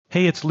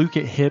Hey, it's Luke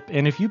at HIP,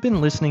 and if you've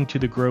been listening to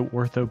the Grow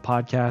Ortho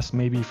podcast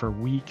maybe for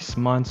weeks,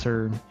 months,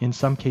 or in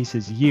some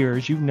cases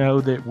years, you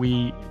know that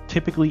we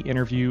typically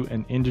interview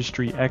an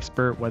industry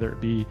expert, whether it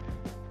be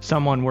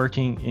someone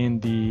working in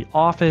the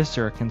office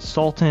or a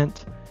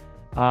consultant,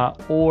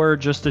 or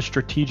just a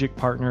strategic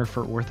partner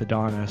for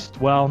orthodontists.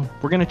 Well,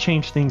 we're going to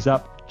change things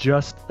up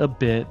just a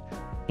bit,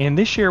 and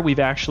this year we've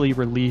actually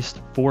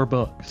released 4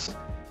 books.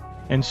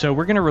 And so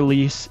we're going to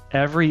release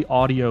every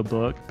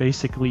audiobook,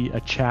 basically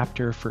a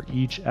chapter for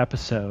each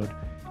episode.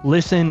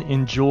 Listen,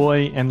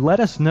 enjoy, and let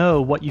us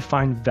know what you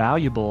find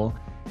valuable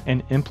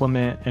and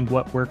implement and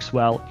what works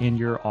well in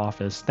your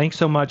office. Thanks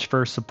so much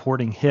for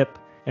supporting HIP,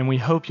 and we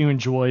hope you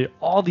enjoy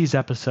all these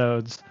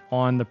episodes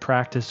on the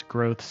Practice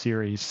Growth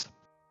series.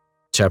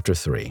 Chapter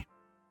 3.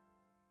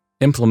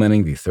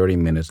 Implementing the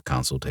 30-minute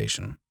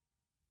consultation.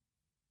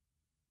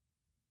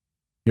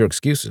 Your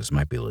excuses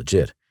might be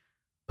legit,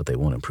 but they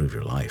won't improve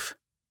your life.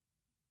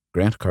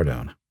 Grant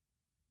Cardone.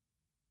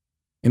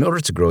 In order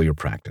to grow your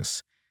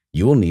practice,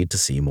 you will need to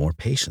see more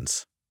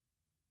patients.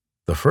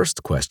 The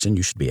first question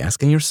you should be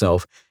asking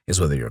yourself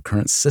is whether your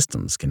current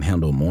systems can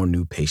handle more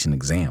new patient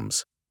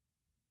exams.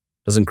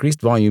 Does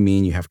increased volume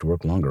mean you have to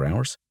work longer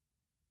hours?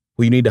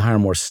 Will you need to hire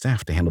more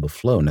staff to handle the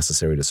flow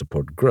necessary to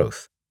support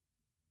growth?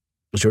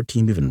 Is your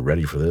team even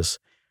ready for this,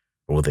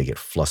 or will they get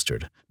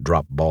flustered,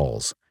 drop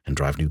balls, and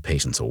drive new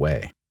patients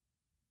away?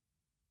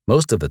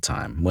 Most of the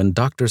time, when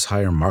doctors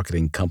hire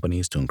marketing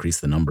companies to increase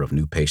the number of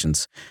new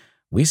patients,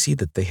 we see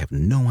that they have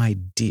no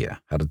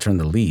idea how to turn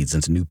the leads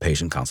into new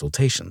patient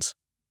consultations.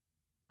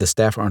 The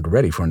staff aren't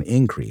ready for an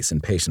increase in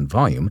patient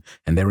volume,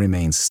 and they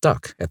remain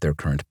stuck at their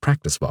current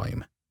practice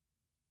volume.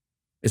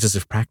 It's as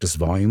if practice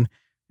volume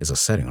is a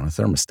setting on a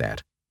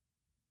thermostat.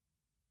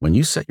 When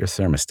you set your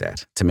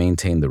thermostat to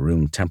maintain the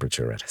room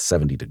temperature at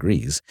 70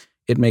 degrees,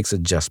 it makes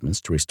adjustments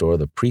to restore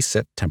the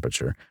preset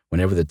temperature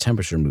whenever the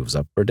temperature moves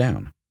up or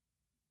down.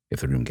 If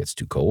the room gets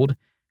too cold,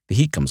 the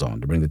heat comes on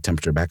to bring the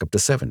temperature back up to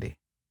 70.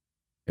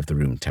 If the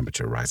room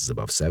temperature rises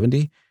above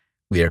 70,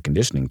 the air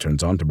conditioning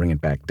turns on to bring it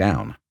back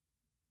down.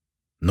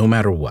 No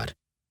matter what,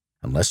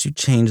 unless you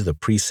change the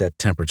preset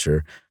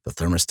temperature, the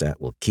thermostat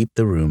will keep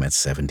the room at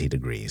 70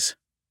 degrees.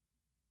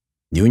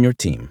 You and your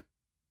team,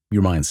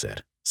 your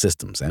mindset,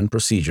 systems, and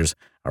procedures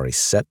are a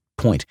set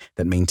point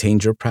that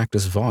maintains your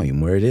practice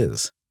volume where it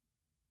is.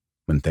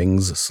 When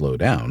things slow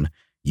down,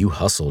 you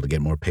hustle to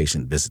get more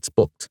patient visits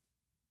booked.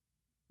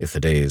 If the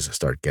days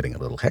start getting a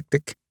little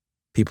hectic,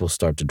 people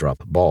start to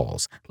drop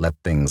balls, let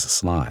things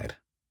slide,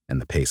 and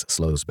the pace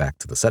slows back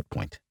to the set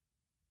point.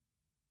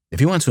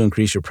 If you want to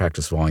increase your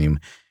practice volume,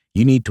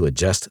 you need to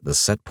adjust the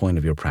set point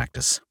of your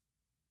practice.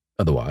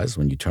 Otherwise,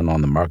 when you turn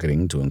on the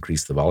marketing to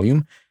increase the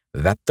volume,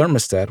 that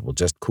thermostat will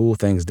just cool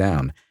things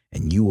down,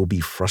 and you will be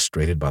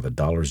frustrated by the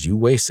dollars you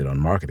wasted on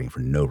marketing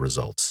for no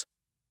results.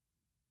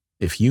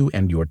 If you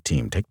and your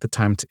team take the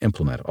time to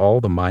implement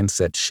all the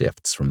mindset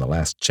shifts from the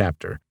last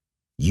chapter,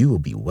 you will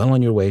be well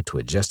on your way to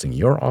adjusting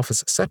your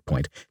office set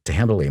point to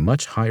handle a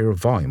much higher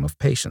volume of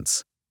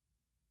patients.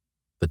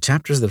 The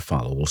chapters that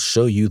follow will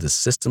show you the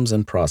systems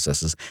and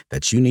processes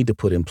that you need to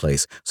put in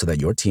place so that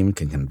your team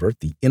can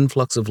convert the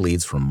influx of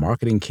leads from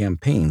marketing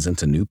campaigns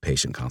into new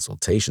patient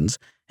consultations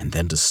and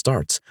then to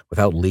starts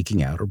without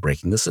leaking out or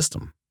breaking the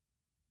system.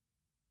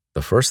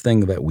 The first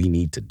thing that we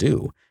need to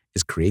do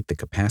is create the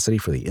capacity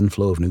for the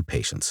inflow of new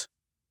patients.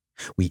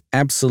 We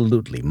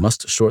absolutely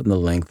must shorten the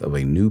length of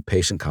a new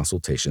patient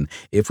consultation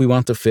if we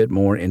want to fit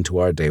more into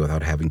our day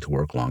without having to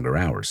work longer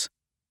hours.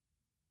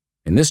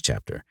 In this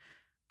chapter,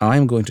 I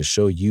am going to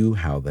show you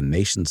how the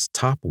nation's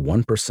top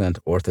 1%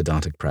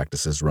 orthodontic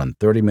practices run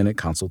 30-minute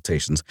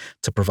consultations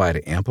to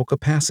provide ample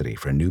capacity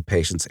for new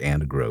patients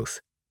and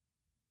growth.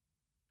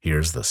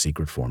 Here's the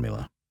secret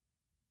formula.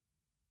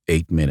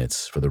 8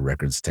 minutes for the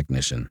records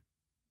technician.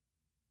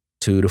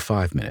 2 to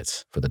 5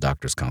 minutes for the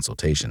doctor's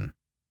consultation.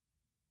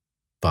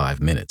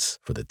 5 minutes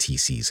for the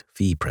TC's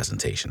fee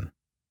presentation.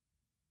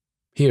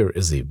 Here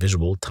is the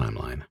visual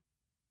timeline.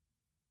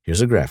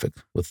 Here's a graphic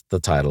with the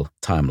title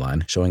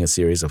Timeline showing a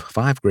series of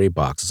 5 gray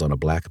boxes on a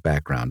black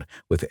background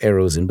with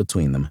arrows in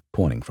between them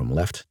pointing from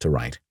left to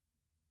right.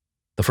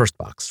 The first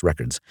box,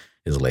 Records,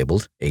 is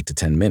labeled 8 to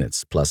 10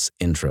 minutes plus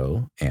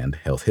intro and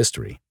health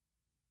history.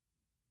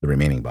 The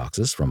remaining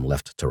boxes from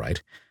left to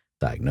right,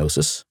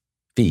 Diagnosis,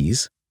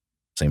 Fees,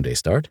 Same Day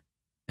Start,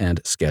 and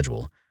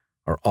Schedule,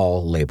 are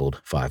all labeled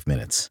 5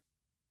 minutes.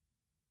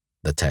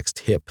 The text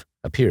HIP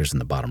appears in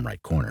the bottom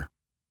right corner.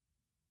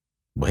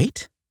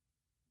 Wait?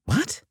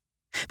 What?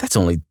 That's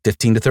only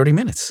 15 to 30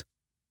 minutes.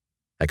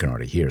 I can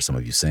already hear some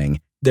of you saying,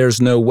 "There's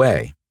no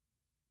way."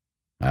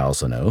 I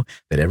also know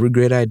that every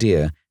great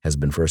idea has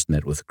been first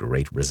met with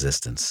great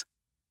resistance.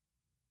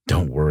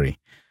 Don't worry.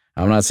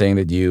 I'm not saying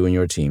that you and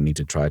your team need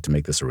to try to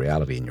make this a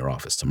reality in your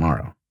office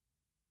tomorrow.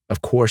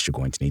 Of course, you're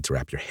going to need to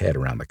wrap your head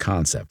around the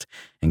concept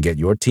and get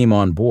your team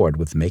on board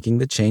with making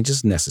the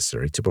changes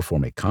necessary to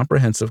perform a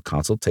comprehensive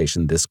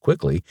consultation this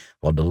quickly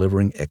while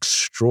delivering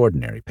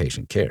extraordinary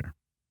patient care.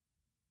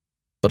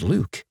 But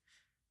Luke,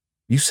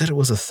 you said it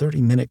was a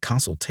 30-minute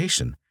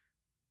consultation.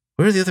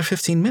 Where are the other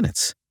 15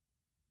 minutes?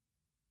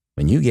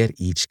 When you get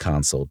each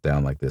consult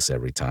down like this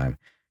every time,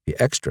 the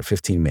extra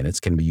 15 minutes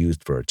can be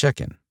used for a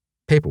check-in,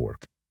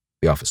 paperwork,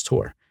 the office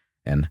tour,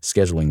 and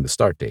scheduling the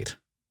start date,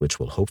 which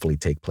will hopefully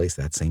take place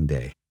that same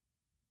day.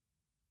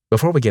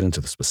 Before we get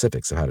into the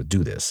specifics of how to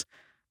do this,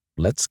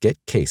 let's get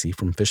Casey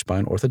from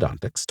Fishbein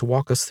Orthodontics to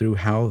walk us through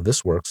how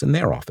this works in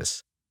their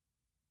office.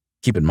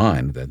 Keep in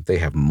mind that they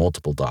have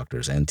multiple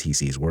doctors and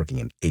TCs working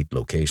in 8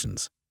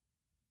 locations.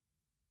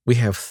 We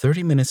have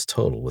 30 minutes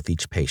total with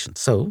each patient,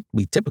 so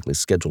we typically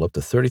schedule up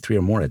to 33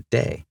 or more a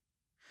day.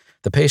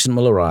 The patient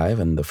will arrive,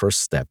 and the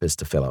first step is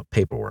to fill out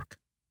paperwork.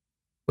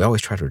 We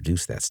always try to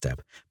reduce that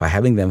step by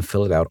having them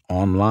fill it out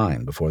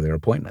online before their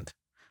appointment,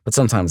 but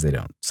sometimes they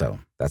don't, so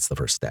that's the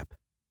first step.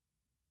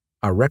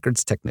 Our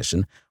records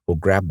technician will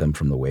grab them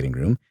from the waiting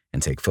room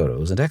and take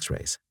photos and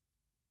x-rays.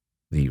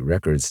 The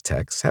records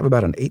techs have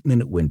about an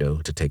 8-minute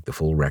window to take the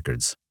full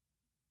records.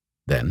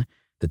 Then,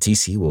 the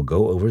TC will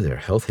go over their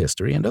health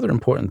history and other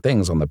important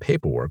things on the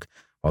paperwork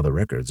while the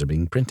records are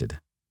being printed.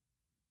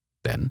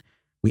 Then,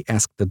 we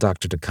ask the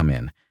doctor to come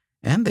in,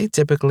 and they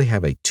typically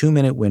have a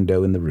 2-minute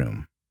window in the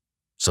room,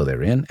 so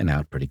they're in and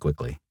out pretty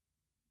quickly.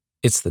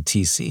 It's the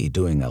TC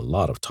doing a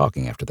lot of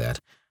talking after that,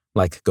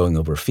 like going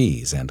over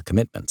fees and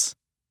commitments.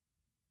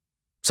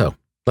 So,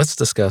 let's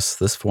discuss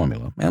this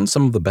formula and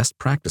some of the best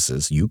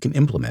practices you can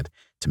implement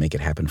to make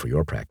it happen for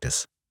your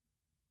practice.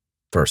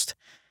 First,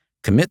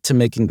 commit to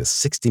making the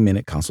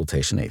 60-minute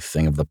consultation a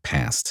thing of the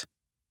past.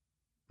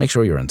 Make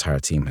sure your entire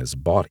team has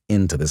bought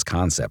into this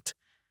concept.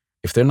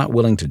 If they're not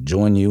willing to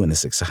join you in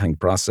this exciting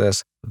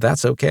process,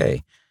 that's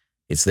okay.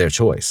 It's their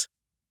choice.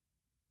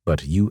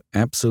 But you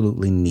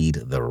absolutely need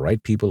the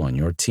right people on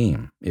your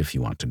team if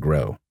you want to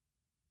grow.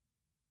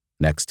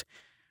 Next,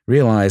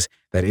 realize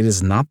that it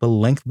is not the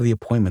length of the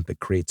appointment that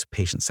creates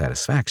patient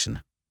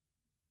satisfaction.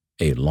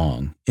 A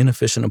long,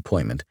 inefficient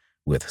appointment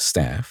with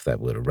staff that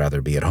would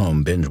rather be at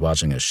home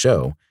binge-watching a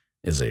show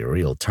is a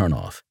real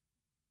turnoff.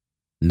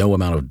 No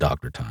amount of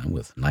doctor time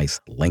with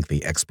nice,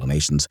 lengthy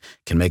explanations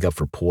can make up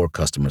for poor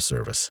customer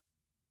service.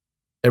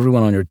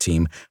 Everyone on your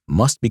team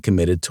must be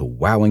committed to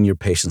wowing your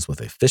patients with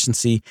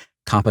efficiency,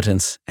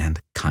 competence, and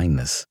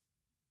kindness.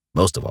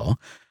 Most of all,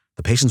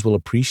 the patients will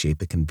appreciate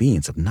the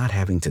convenience of not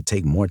having to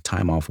take more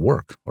time off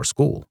work or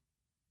school.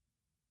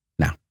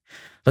 Now,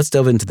 let's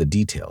delve into the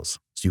details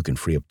so you can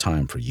free up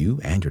time for you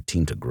and your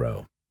team to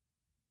grow.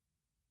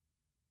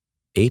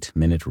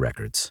 8-minute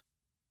records.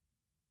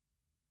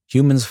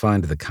 Humans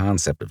find the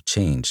concept of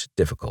change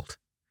difficult.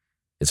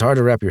 It's hard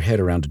to wrap your head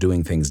around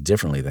doing things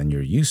differently than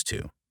you're used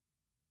to.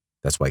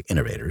 That's why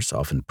innovators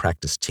often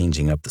practice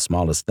changing up the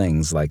smallest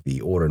things like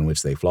the order in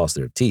which they floss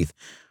their teeth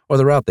or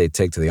the route they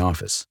take to the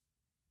office.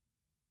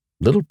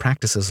 Little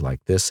practices like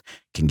this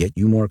can get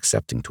you more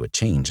accepting to a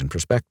change in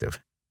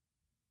perspective.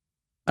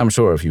 I'm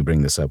sure if you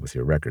bring this up with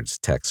your records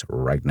techs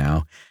right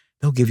now,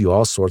 they'll give you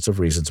all sorts of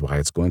reasons why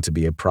it's going to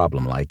be a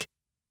problem, like,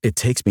 it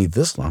takes me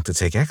this long to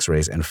take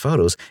x-rays and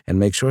photos and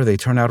make sure they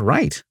turn out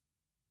right.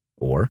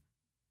 Or,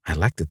 I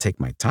like to take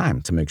my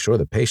time to make sure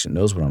the patient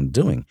knows what I'm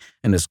doing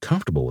and is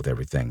comfortable with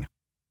everything.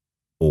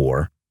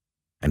 Or,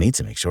 I need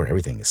to make sure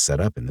everything is set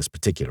up in this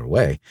particular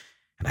way,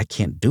 and I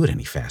can't do it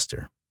any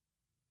faster.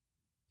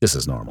 This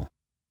is normal.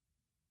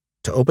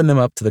 To open them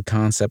up to the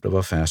concept of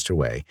a faster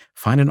way,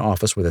 find an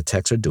office where the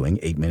techs are doing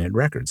 8-minute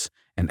records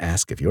and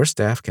ask if your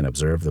staff can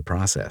observe the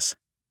process.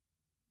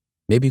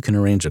 Maybe you can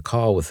arrange a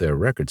call with their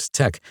records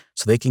tech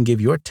so they can give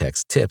your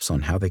techs tips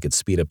on how they could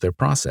speed up their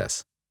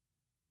process.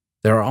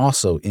 There are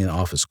also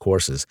in-office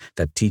courses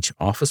that teach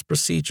office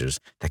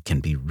procedures that can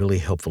be really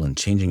helpful in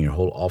changing your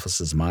whole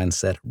office's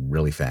mindset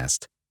really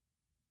fast.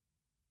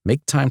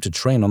 Make time to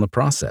train on the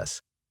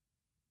process.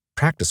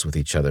 Practice with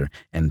each other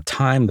and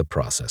time the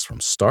process from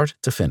start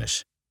to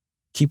finish.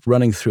 Keep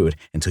running through it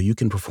until you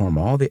can perform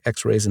all the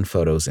x-rays and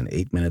photos in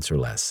 8 minutes or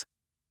less.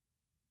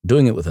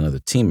 Doing it with another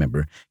team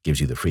member gives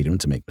you the freedom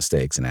to make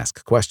mistakes and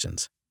ask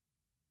questions.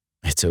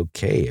 It's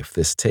okay if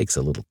this takes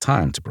a little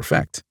time to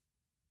perfect.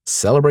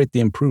 Celebrate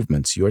the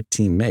improvements your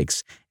team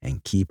makes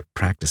and keep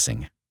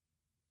practicing.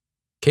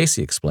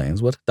 Casey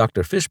explains what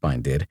Dr.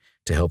 Fishbein did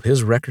to help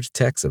his records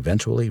techs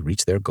eventually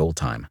reach their goal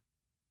time.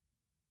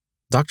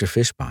 Dr.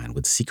 Fishbein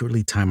would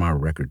secretly time our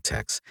record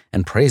techs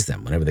and praise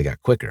them whenever they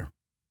got quicker.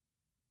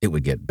 It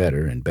would get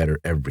better and better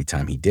every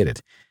time he did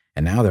it,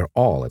 and now they're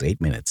all at 8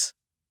 minutes.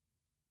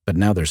 But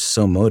now they're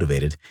so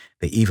motivated,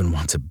 they even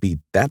want to beat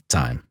that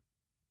time.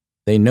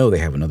 They know they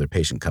have another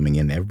patient coming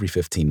in every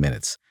 15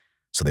 minutes,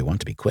 so they want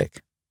to be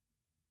quick.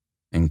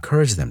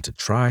 Encourage them to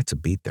try to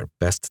beat their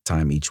best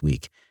time each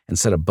week and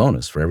set a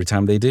bonus for every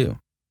time they do.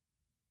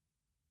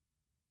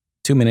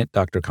 2-minute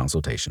doctor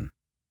consultation.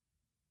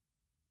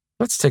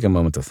 Let's take a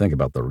moment to think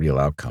about the real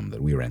outcome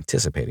that we are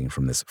anticipating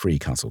from this free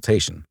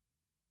consultation.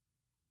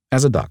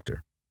 As a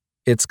doctor,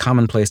 it's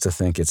commonplace to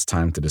think it's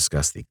time to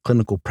discuss the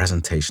clinical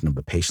presentation of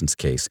the patient's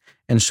case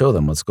and show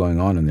them what's going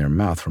on in their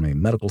mouth from a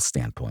medical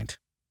standpoint.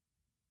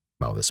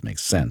 While this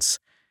makes sense,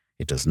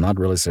 it does not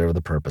really serve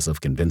the purpose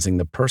of convincing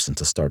the person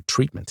to start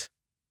treatment.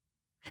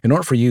 In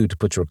order for you to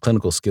put your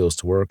clinical skills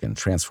to work and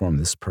transform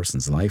this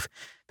person's life,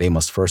 they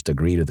must first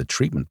agree to the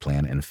treatment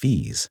plan and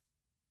fees.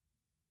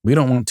 We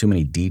don't want too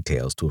many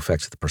details to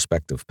affect the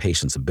prospective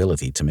patient's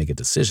ability to make a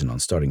decision on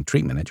starting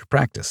treatment at your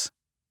practice.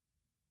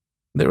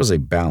 There is a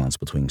balance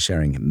between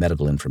sharing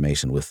medical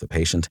information with the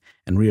patient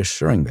and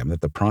reassuring them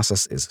that the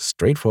process is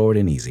straightforward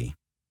and easy.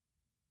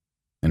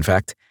 In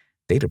fact,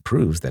 data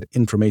proves that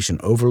information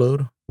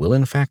overload will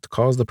in fact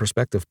cause the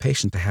prospective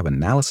patient to have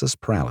analysis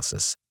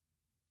paralysis.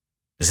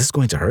 Is this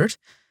going to hurt?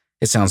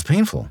 It sounds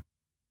painful.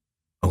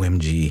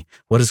 OMG,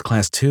 what is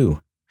class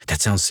 2?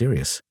 That sounds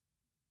serious.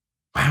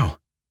 Wow,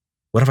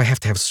 what if I have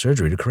to have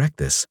surgery to correct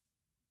this?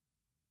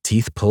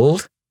 Teeth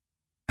pulled?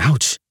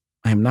 Ouch,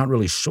 I am not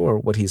really sure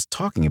what he's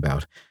talking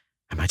about.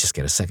 I might just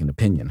get a second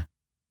opinion.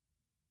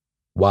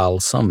 While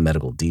some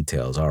medical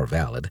details are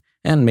valid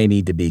and may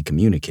need to be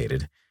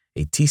communicated,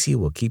 a TC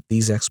will keep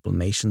these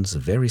explanations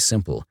very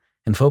simple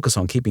and focus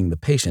on keeping the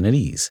patient at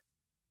ease.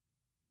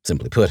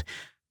 Simply put,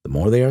 the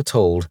more they are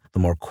told, the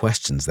more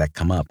questions that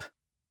come up.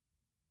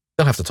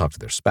 They'll have to talk to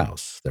their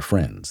spouse, their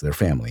friends, their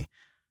family,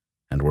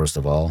 and worst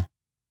of all,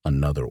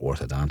 another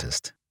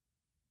orthodontist.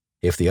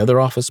 If the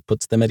other office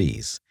puts them at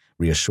ease,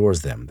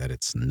 reassures them that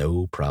it's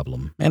no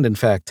problem, and in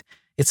fact,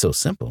 it's so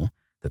simple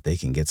that they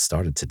can get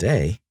started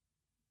today,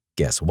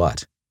 guess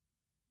what?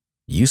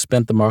 You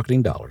spent the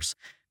marketing dollars,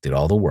 did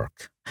all the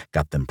work,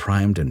 got them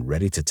primed and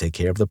ready to take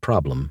care of the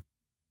problem,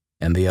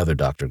 and the other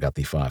doctor got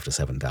the $5,000 to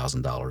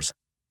 $7,000.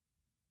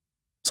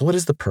 So what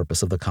is the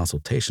purpose of the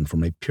consultation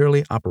from a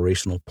purely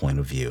operational point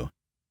of view?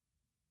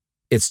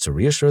 It's to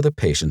reassure the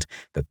patient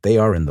that they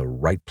are in the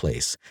right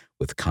place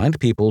with kind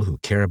people who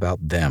care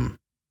about them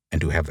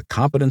and who have the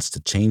competence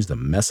to change the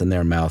mess in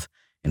their mouth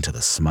into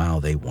the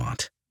smile they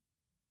want.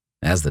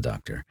 As the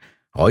doctor,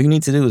 all you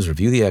need to do is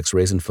review the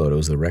x-rays and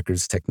photos the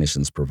records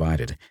technicians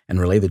provided and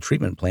relay the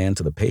treatment plan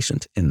to the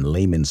patient in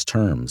layman's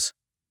terms.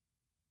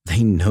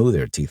 They know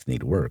their teeth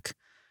need work.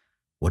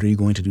 What are you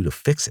going to do to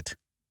fix it?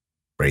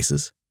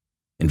 Braces?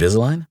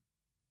 Invisalign?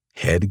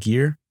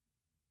 Headgear?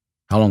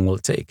 How long will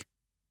it take?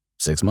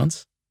 6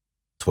 months?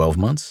 12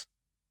 months?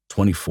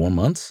 24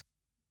 months?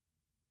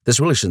 This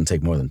really shouldn't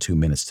take more than 2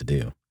 minutes to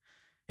do.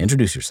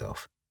 Introduce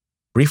yourself.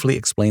 Briefly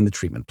explain the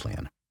treatment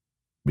plan.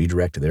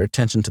 Redirect their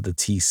attention to the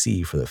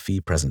TC for the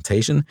fee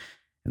presentation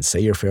and say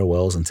your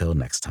farewells until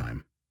next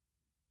time.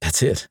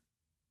 That's it.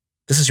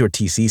 This is your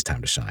TC's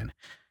time to shine.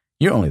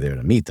 You're only there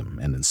to meet them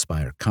and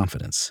inspire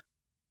confidence.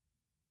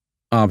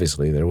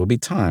 Obviously, there will be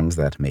times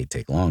that may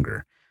take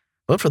longer,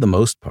 but for the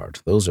most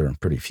part, those are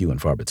pretty few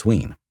and far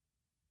between.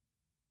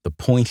 The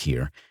point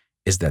here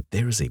is that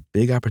there is a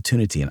big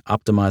opportunity in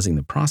optimizing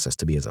the process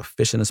to be as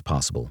efficient as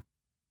possible.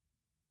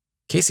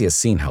 Casey has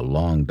seen how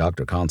long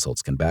doctor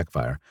consults can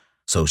backfire,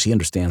 so she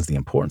understands the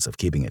importance of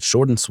keeping it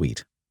short and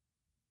sweet.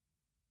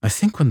 I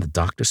think when the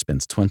doctor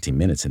spends 20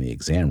 minutes in the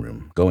exam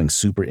room going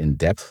super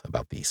in-depth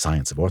about the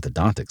science of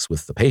orthodontics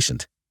with the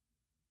patient,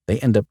 they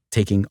end up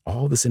taking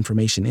all this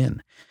information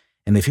in,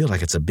 and they feel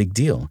like it's a big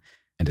deal,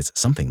 and it's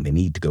something they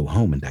need to go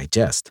home and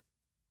digest.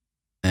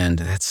 And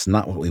that's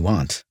not what we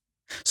want.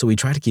 So we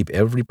try to keep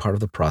every part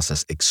of the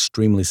process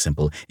extremely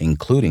simple,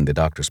 including the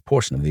doctor's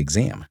portion of the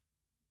exam.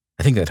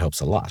 I think that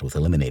helps a lot with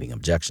eliminating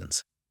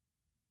objections.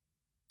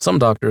 Some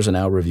doctors are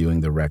now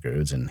reviewing the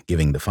records and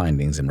giving the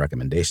findings and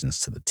recommendations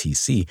to the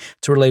TC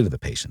to relay to the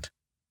patient.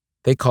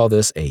 They call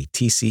this a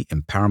TC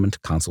empowerment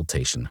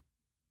consultation.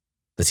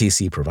 The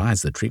TC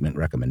provides the treatment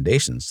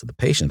recommendations to the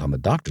patient on the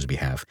doctor's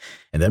behalf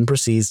and then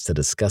proceeds to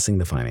discussing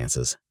the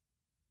finances.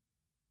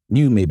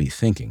 You may be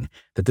thinking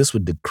that this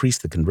would decrease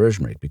the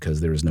conversion rate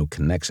because there is no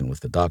connection with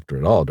the doctor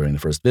at all during the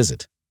first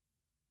visit.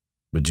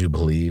 Would you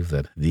believe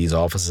that these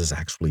offices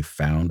actually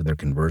found their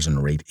conversion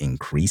rate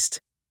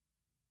increased?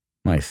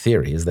 My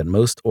theory is that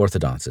most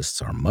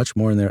orthodontists are much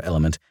more in their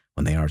element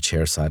when they are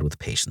chairside with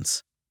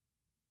patients.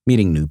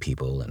 Meeting new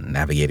people and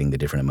navigating the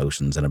different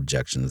emotions and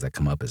objections that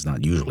come up is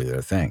not usually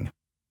their thing.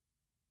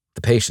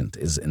 The patient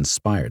is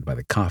inspired by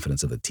the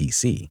confidence of the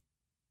TC.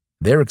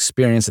 Their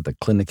experience at the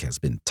clinic has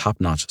been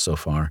top-notch so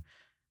far,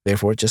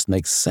 therefore it just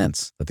makes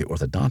sense that the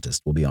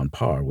orthodontist will be on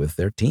par with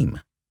their team.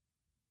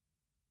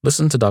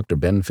 Listen to Dr.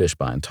 Ben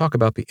Fishbein talk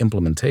about the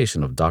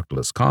implementation of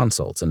doctorless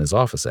consults in his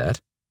office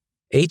at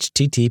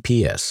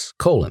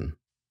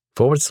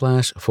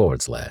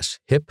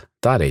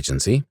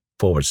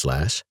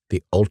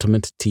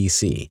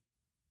https://hip.agency/theultimatetc.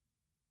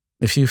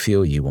 If you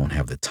feel you won't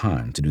have the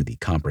time to do the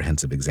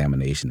comprehensive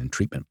examination and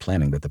treatment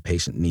planning that the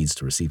patient needs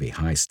to receive a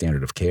high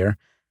standard of care,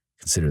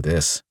 consider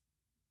this.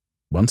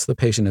 Once the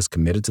patient is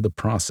committed to the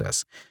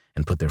process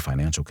and put their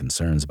financial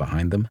concerns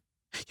behind them,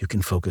 you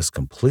can focus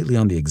completely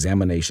on the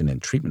examination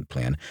and treatment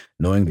plan,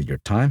 knowing that your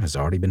time has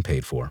already been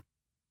paid for.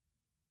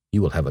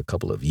 You will have a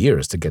couple of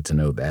years to get to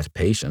know that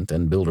patient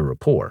and build a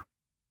rapport.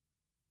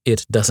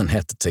 It doesn't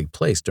have to take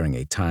place during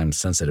a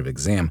time-sensitive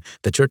exam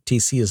that your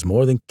TC is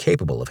more than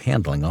capable of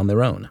handling on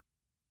their own.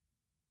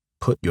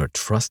 Put your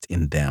trust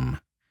in them.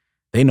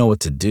 They know what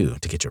to do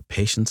to get your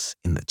patients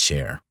in the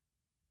chair.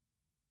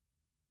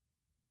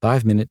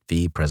 5-minute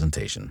fee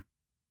presentation.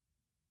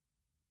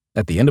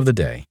 At the end of the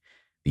day,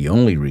 the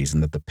only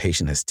reason that the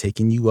patient has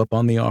taken you up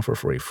on the offer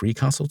for a free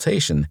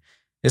consultation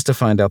is to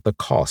find out the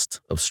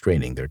cost of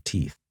straightening their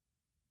teeth.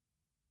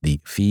 The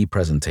fee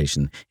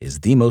presentation is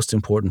the most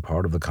important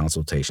part of the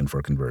consultation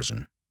for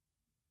conversion.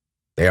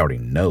 They already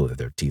know that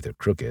their teeth are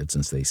crooked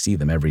since they see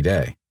them every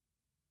day.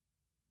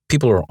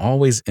 People are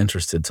always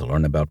interested to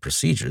learn about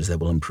procedures that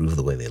will improve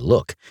the way they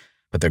look,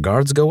 but their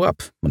guards go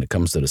up when it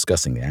comes to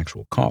discussing the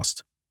actual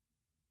cost.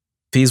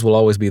 Fees will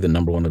always be the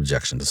number one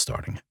objection to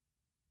starting.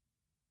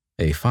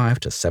 A $5,000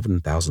 to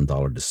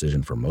 $7,000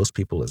 decision for most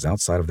people is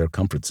outside of their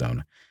comfort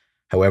zone.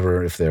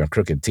 However, if their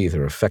crooked teeth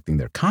are affecting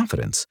their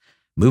confidence,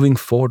 moving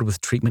forward with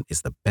treatment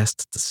is the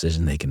best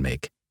decision they can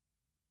make.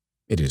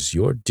 It is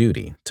your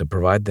duty to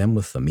provide them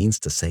with the means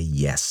to say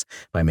yes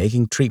by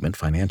making treatment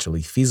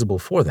financially feasible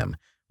for them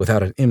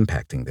without it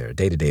impacting their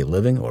day-to-day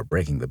living or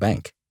breaking the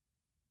bank.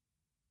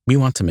 We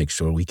want to make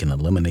sure we can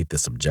eliminate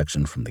this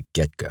objection from the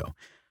get-go,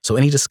 so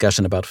any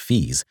discussion about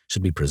fees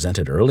should be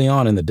presented early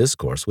on in the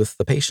discourse with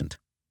the patient.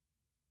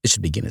 It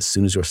should begin as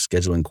soon as your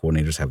scheduling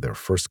coordinators have their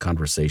first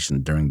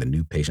conversation during the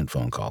new patient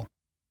phone call.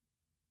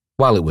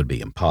 While it would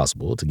be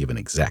impossible to give an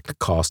exact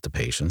cost to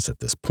patients at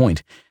this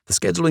point, the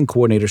scheduling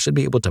coordinator should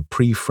be able to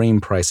pre-frame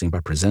pricing by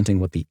presenting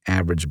what the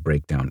average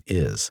breakdown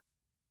is.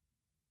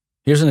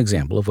 Here's an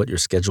example of what your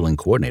scheduling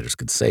coordinators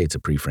could say to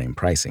pre-frame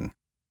pricing.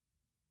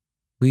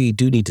 We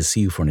do need to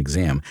see you for an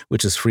exam,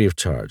 which is free of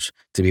charge,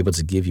 to be able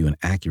to give you an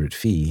accurate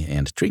fee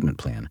and treatment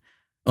plan,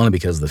 only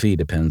because the fee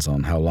depends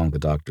on how long the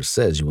doctor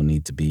says you will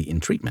need to be in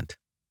treatment.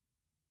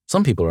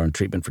 Some people are in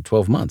treatment for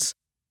 12 months,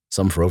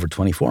 some for over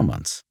 24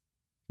 months.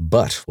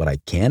 But what I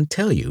can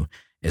tell you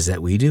is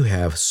that we do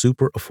have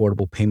super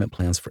affordable payment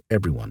plans for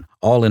everyone,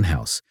 all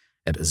in-house,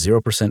 at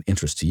 0%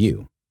 interest to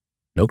you,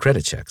 no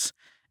credit checks,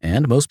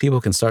 and most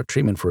people can start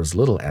treatment for as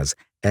little as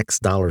X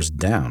dollars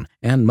down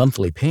and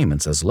monthly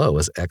payments as low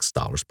as X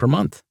dollars per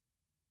month.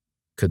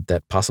 Could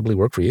that possibly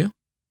work for you?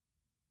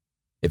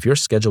 If your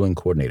scheduling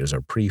coordinators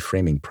are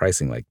pre-framing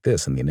pricing like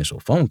this in the initial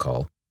phone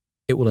call,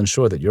 it will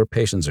ensure that your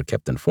patients are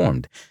kept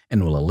informed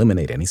and will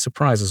eliminate any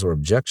surprises or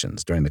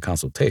objections during the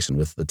consultation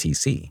with the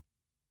TC.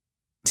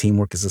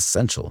 Teamwork is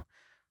essential,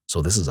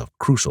 so this is a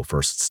crucial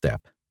first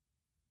step.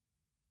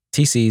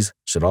 TCs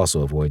should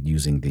also avoid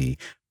using the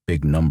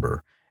big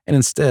number and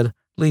instead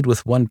lead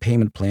with one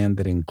payment plan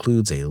that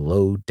includes a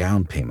low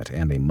down payment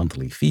and a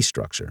monthly fee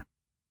structure.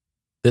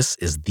 This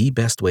is the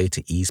best way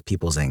to ease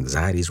people's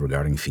anxieties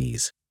regarding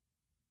fees.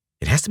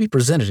 It has to be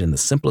presented in the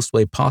simplest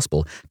way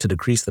possible to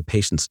decrease the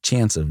patient's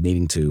chance of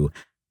needing to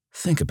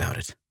think about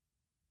it.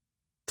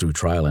 Through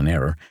trial and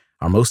error,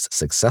 our most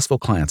successful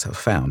clients have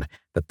found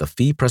that the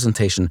fee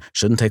presentation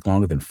shouldn't take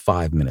longer than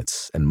 5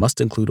 minutes and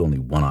must include only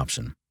one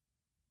option.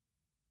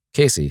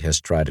 Casey has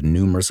tried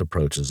numerous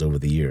approaches over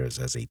the years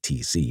as a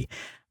TC,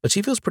 but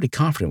she feels pretty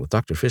confident with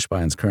Dr.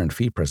 Fishbein's current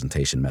fee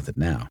presentation method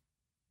now.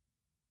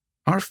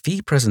 Our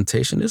fee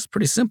presentation is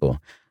pretty simple,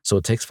 so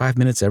it takes 5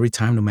 minutes every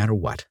time no matter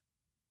what.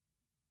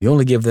 We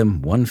only give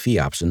them one fee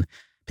option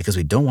because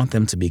we don't want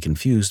them to be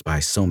confused by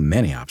so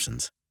many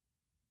options.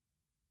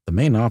 The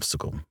main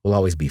obstacle will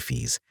always be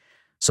fees,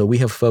 so we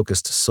have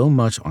focused so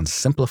much on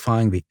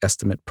simplifying the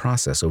estimate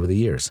process over the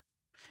years,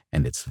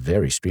 and it's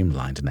very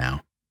streamlined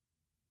now.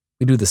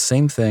 We do the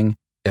same thing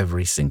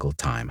every single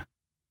time.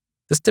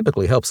 This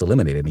typically helps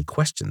eliminate any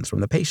questions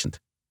from the patient.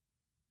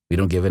 We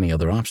don't give any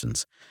other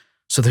options,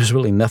 so there's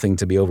really nothing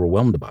to be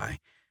overwhelmed by,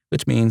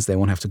 which means they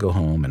won't have to go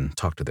home and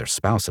talk to their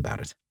spouse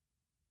about it.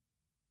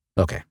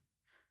 Okay,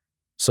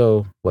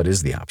 so what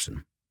is the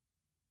option?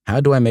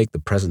 How do I make the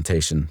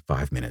presentation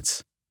 5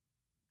 minutes?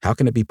 How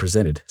can it be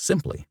presented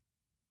simply?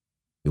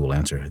 We will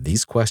answer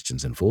these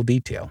questions in full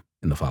detail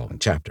in the following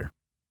chapter.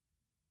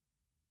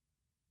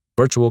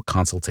 Virtual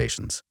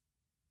consultations.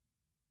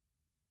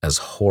 As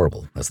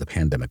horrible as the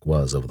pandemic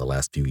was over the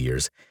last few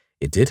years,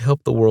 it did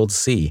help the world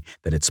see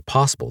that it's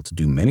possible to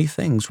do many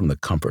things from the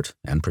comfort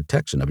and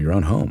protection of your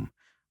own home,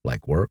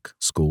 like work,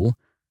 school,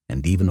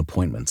 and even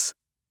appointments.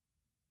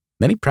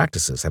 Many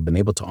practices have been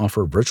able to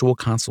offer virtual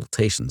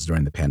consultations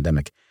during the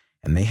pandemic,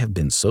 and they have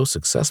been so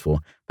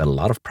successful that a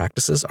lot of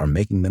practices are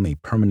making them a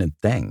permanent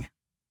thing.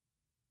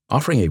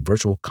 Offering a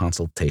virtual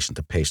consultation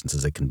to patients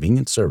is a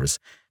convenient service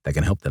that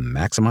can help them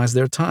maximize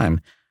their time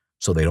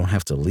so they don't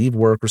have to leave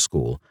work or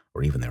school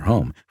or even their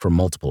home for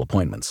multiple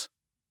appointments.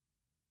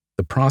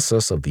 The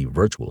process of the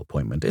virtual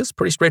appointment is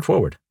pretty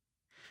straightforward.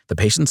 The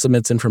patient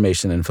submits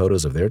information and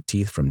photos of their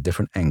teeth from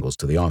different angles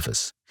to the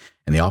office,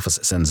 and the office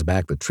sends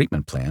back the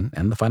treatment plan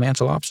and the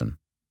financial option.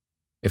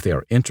 If they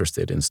are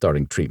interested in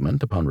starting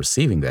treatment upon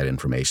receiving that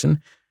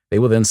information, they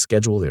will then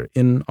schedule their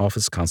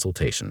in-office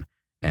consultation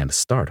and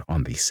start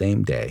on the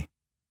same day.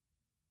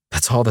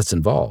 That's all that's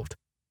involved.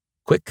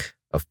 Quick,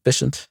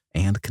 efficient,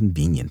 and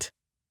convenient.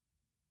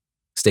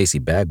 Stacy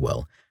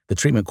Bagwell, the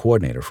treatment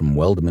coordinator from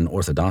Weldman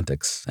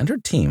Orthodontics, and her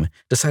team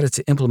decided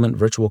to implement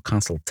virtual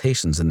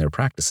consultations in their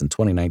practice in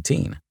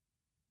 2019.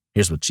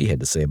 Here's what she had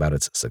to say about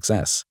its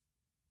success.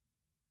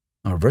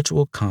 Our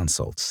virtual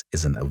consults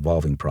is an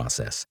evolving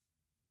process.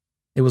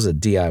 It was a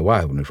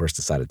DIY when we first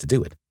decided to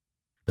do it.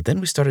 But then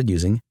we started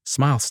using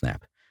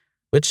SmileSnap,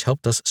 which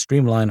helped us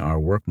streamline our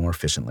work more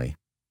efficiently.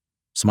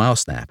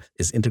 SmileSnap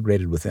is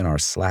integrated within our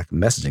Slack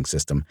messaging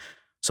system,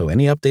 so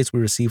any updates we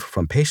receive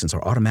from patients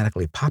are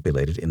automatically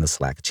populated in the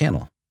Slack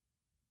channel.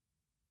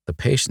 The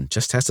patient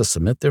just has to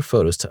submit their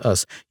photos to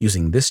us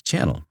using this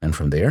channel, and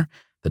from there,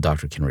 the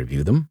doctor can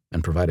review them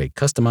and provide a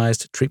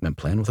customized treatment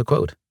plan with a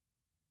quote.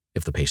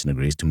 If the patient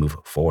agrees to move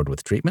forward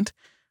with treatment,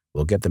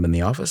 we'll get them in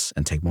the office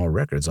and take more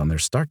records on their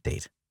start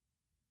date.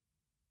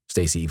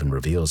 Stacy even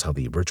reveals how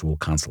the virtual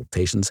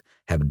consultations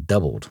have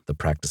doubled the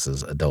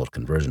practice's adult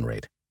conversion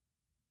rate.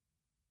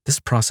 This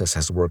process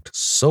has worked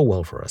so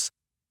well for us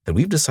that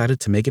we've decided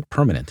to make it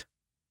permanent.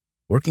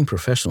 Working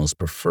professionals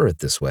prefer it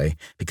this way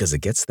because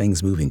it gets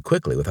things moving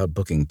quickly without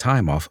booking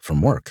time off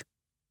from work.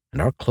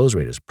 And our close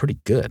rate is pretty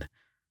good,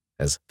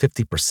 as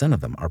 50% of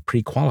them are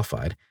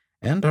pre-qualified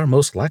and are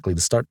most likely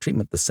to start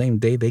treatment the same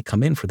day they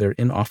come in for their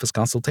in-office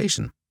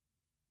consultation.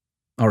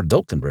 Our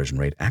adult conversion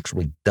rate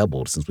actually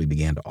doubled since we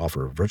began to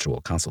offer virtual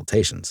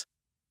consultations.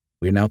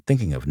 We are now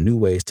thinking of new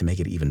ways to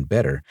make it even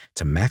better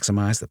to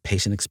maximize the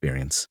patient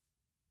experience.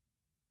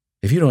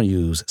 If you don't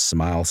use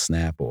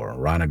SmileSnap or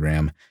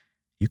Rhinogram,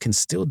 you can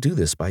still do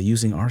this by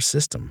using our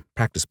system,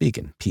 Practice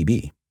Beacon,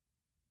 PB.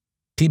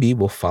 PB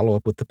will follow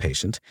up with the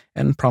patient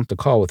and prompt a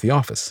call with the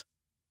office.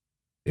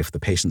 If the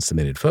patient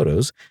submitted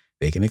photos,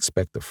 they can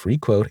expect the free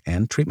quote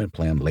and treatment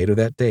plan later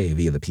that day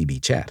via the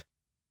PB chat.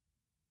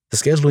 The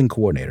scheduling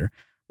coordinator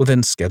will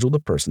then schedule the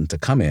person to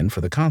come in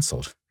for the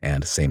consult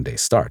and same-day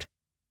start.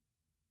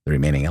 The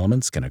remaining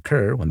elements can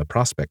occur when the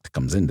prospect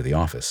comes into the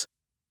office.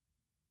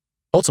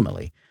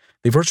 Ultimately,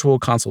 the virtual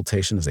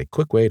consultation is a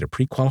quick way to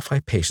pre-qualify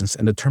patients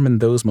and determine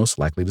those most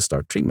likely to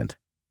start treatment.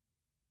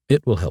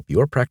 It will help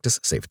your practice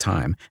save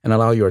time and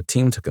allow your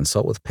team to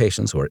consult with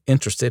patients who are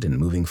interested in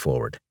moving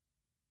forward.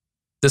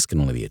 This can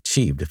only be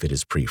achieved if it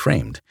is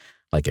pre-framed,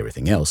 like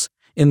everything else,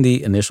 in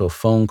the initial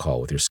phone call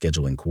with your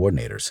scheduling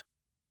coordinators.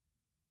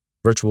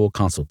 Virtual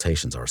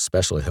consultations are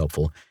especially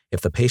helpful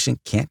if the patient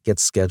can't get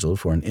scheduled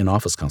for an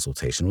in-office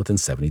consultation within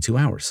 72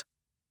 hours.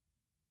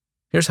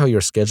 Here's how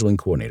your scheduling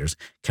coordinators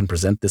can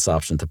present this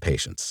option to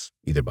patients,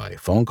 either by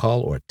phone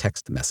call or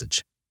text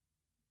message.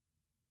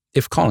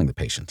 If calling the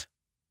patient,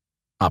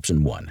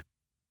 option 1.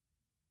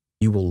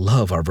 You will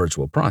love our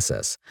virtual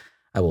process.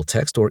 I will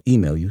text or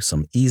email you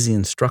some easy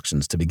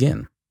instructions to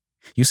begin.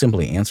 You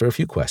simply answer a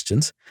few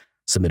questions,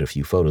 submit a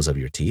few photos of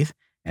your teeth,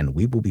 and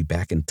we will be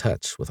back in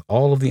touch with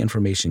all of the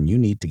information you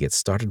need to get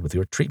started with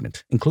your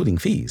treatment, including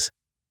fees.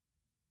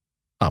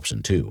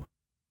 Option 2.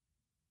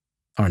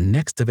 Our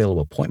next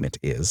available appointment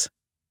is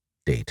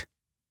date.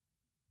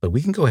 But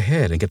we can go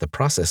ahead and get the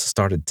process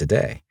started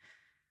today.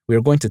 We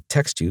are going to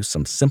text you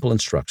some simple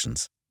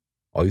instructions.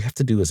 All you have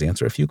to do is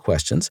answer a few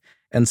questions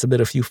and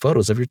submit a few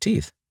photos of your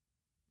teeth.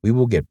 We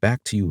will get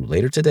back to you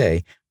later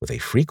today with a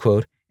free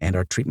quote and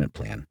our treatment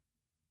plan.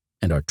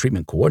 And our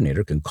treatment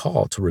coordinator can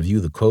call to review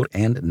the quote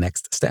and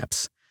next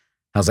steps.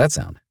 How's that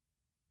sound?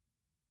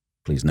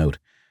 Please note,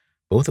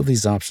 both of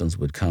these options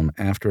would come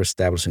after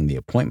establishing the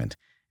appointment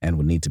and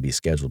would need to be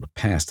scheduled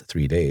past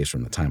 3 days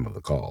from the time of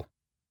the call.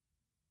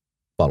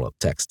 Follow-up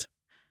text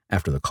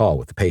after the call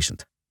with the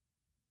patient.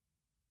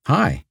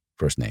 Hi,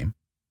 first name.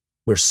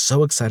 We're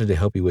so excited to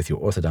help you with your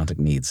orthodontic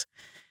needs.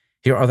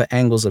 Here are the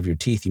angles of your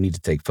teeth you need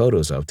to take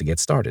photos of to get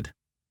started.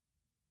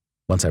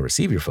 Once I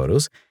receive your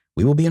photos,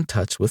 we will be in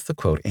touch with the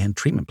quote and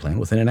treatment plan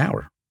within an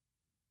hour.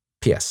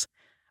 P.S.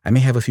 I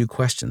may have a few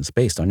questions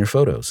based on your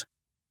photos.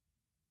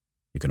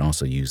 You can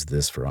also use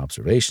this for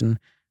observation,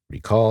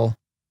 recall,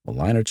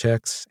 aligner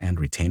checks, and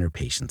retainer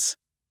patients.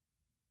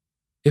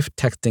 If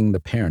texting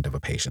the parent of a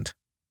patient,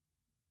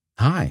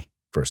 hi,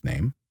 first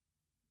name,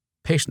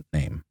 patient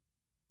name,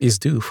 is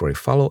due for a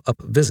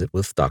follow-up visit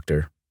with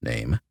Dr.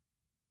 Name.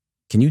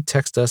 Can you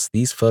text us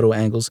these photo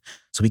angles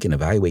so we can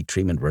evaluate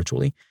treatment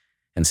virtually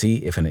and see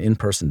if an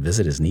in-person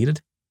visit is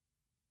needed?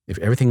 If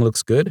everything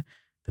looks good,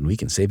 then we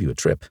can save you a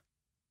trip.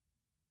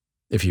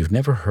 If you've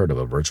never heard of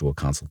a virtual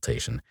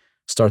consultation,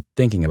 start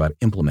thinking about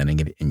implementing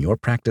it in your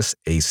practice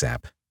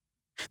ASAP.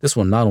 This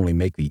will not only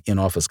make the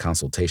in-office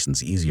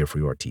consultations easier for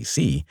your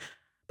TC,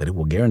 but it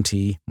will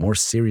guarantee more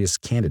serious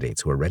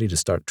candidates who are ready to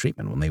start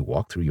treatment when they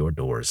walk through your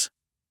doors.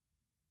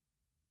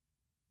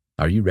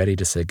 Are you ready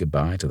to say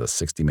goodbye to the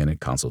 60-minute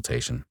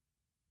consultation?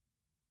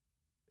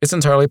 It's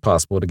entirely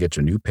possible to get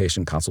your new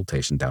patient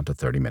consultation down to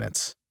 30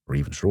 minutes, or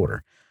even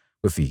shorter,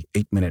 with the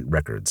 8-minute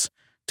records,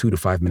 2 to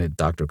 5-minute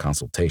doctor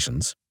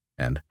consultations,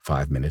 and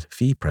 5-minute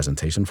fee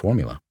presentation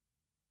formula.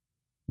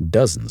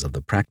 Dozens of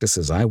the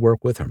practices I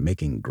work with are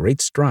making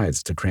great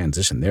strides to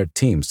transition their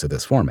teams to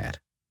this format.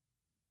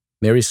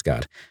 Mary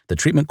Scott, the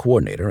treatment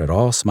coordinator at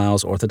All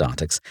Smiles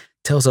Orthodontics,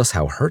 tells us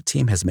how her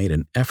team has made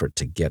an effort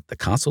to get the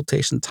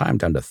consultation time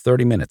down to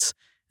 30 minutes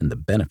and the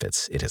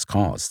benefits it has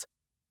caused.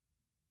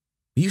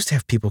 We used to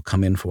have people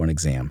come in for an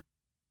exam,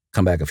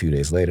 come back a few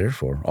days later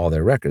for all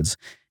their records,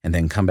 and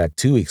then come back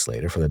 2 weeks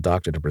later for the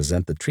doctor to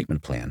present the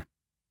treatment plan.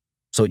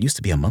 So it used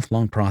to be a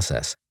month-long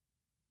process.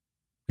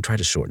 We tried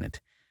to shorten it,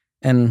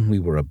 and we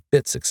were a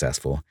bit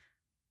successful,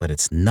 but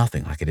it's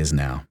nothing like it is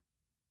now.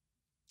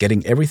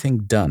 Getting everything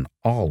done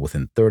all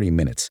within 30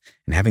 minutes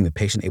and having the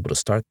patient able to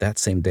start that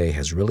same day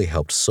has really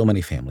helped so many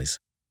families.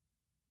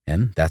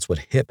 And that's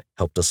what HIP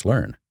helped us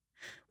learn.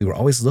 We were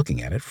always looking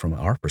at it from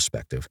our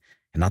perspective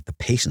and not the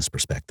patient's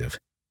perspective.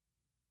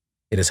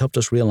 It has helped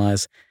us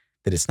realize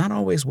that it's not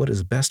always what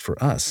is best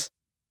for us,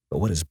 but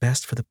what is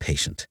best for the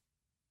patient.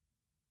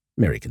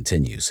 Mary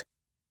continues.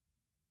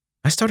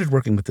 I started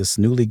working with this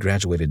newly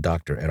graduated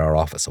doctor at our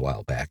office a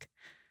while back.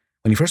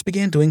 When he first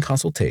began doing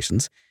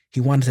consultations, he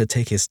wanted to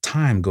take his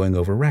time going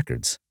over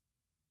records.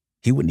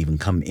 He wouldn't even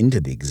come into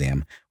the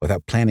exam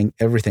without planning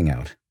everything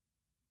out.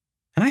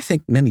 And I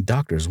think many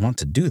doctors want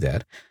to do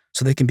that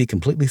so they can be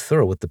completely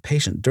thorough with the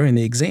patient during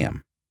the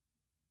exam.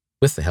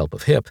 With the help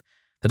of HIP,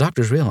 the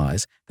doctors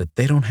realize that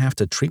they don't have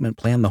to treatment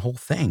plan the whole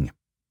thing.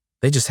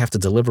 They just have to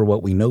deliver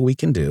what we know we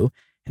can do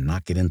and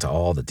not get into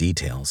all the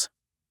details.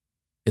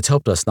 It's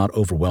helped us not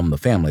overwhelm the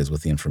families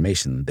with the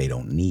information they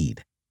don't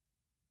need.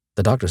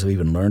 The doctors have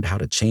even learned how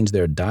to change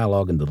their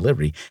dialogue and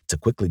delivery to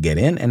quickly get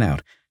in and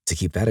out to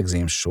keep that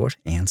exam short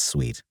and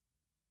sweet.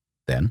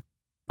 Then,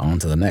 on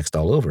to the next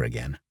all over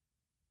again.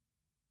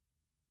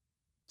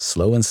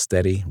 Slow and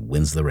steady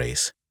wins the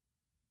race.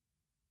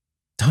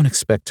 Don't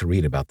expect to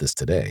read about this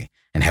today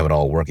and have it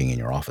all working in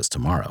your office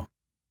tomorrow.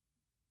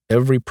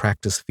 Every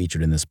practice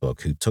featured in this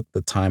book who took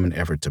the time and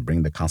effort to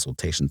bring the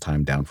consultation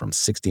time down from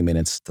 60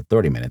 minutes to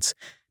 30 minutes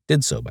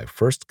did so by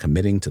first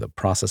committing to the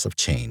process of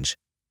change.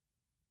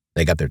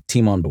 They got their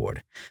team on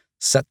board,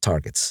 set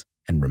targets,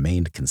 and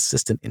remained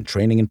consistent in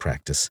training and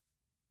practice.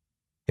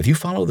 If you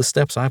follow the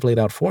steps I've laid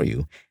out for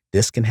you,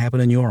 this can happen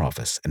in your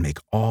office and make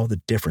all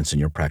the difference in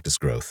your practice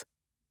growth.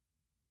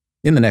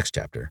 In the next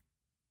chapter,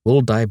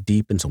 we'll dive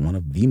deep into one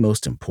of the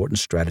most important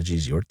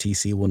strategies your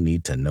TC will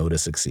need to know to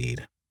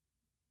succeed.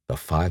 The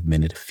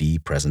 5-minute fee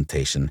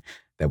presentation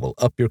that will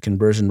up your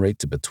conversion rate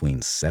to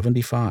between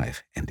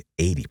 75 and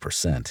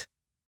 80%.